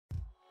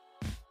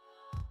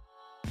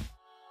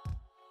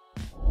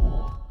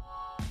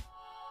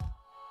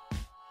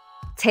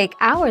Take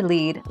our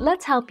lead,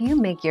 let's help you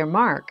make your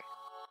mark.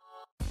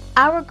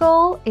 Our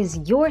goal is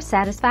your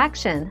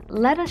satisfaction.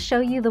 Let us show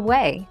you the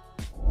way.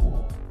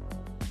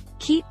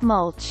 Keep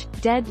mulch,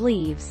 dead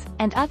leaves,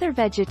 and other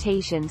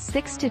vegetation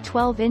 6 to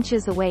 12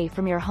 inches away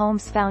from your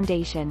home's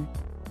foundation.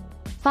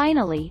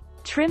 Finally,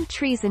 trim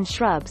trees and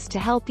shrubs to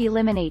help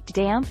eliminate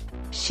damp,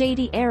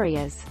 shady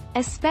areas,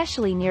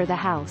 especially near the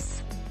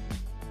house.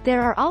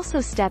 There are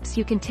also steps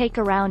you can take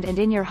around and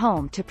in your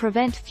home to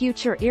prevent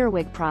future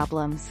earwig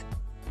problems.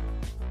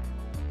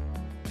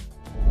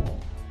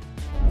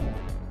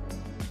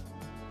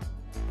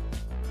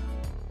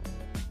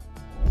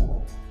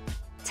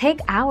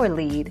 Take our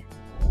lead.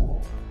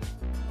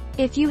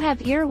 If you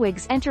have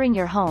earwigs entering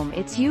your home,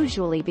 it's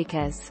usually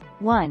because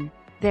 1.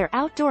 Their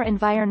outdoor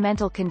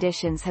environmental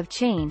conditions have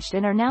changed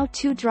and are now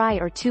too dry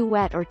or too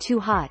wet or too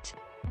hot.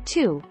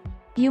 2.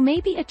 You may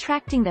be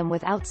attracting them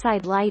with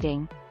outside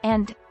lighting.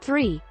 And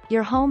 3.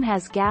 Your home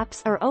has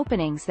gaps or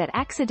openings that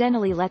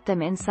accidentally let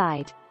them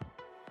inside.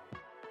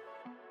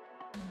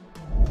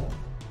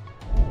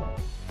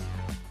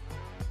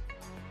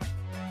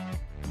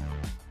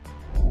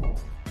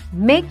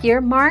 Make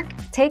your mark,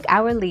 take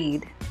our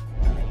lead.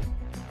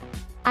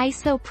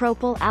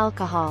 Isopropyl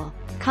alcohol.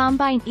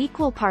 Combine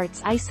equal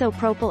parts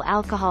isopropyl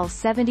alcohol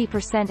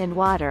 70% and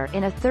water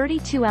in a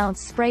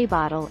 32-ounce spray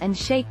bottle and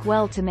shake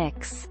well to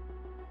mix.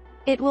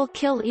 It will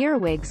kill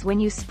earwigs when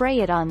you spray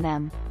it on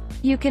them.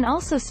 You can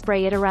also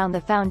spray it around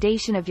the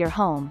foundation of your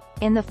home,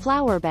 in the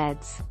flower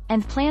beds,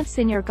 and plants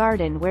in your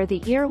garden where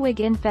the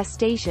earwig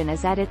infestation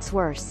is at its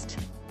worst.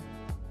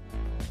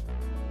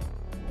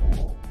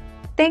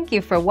 Thank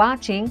you for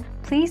watching.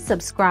 Please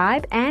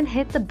subscribe and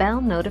hit the bell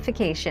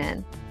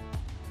notification.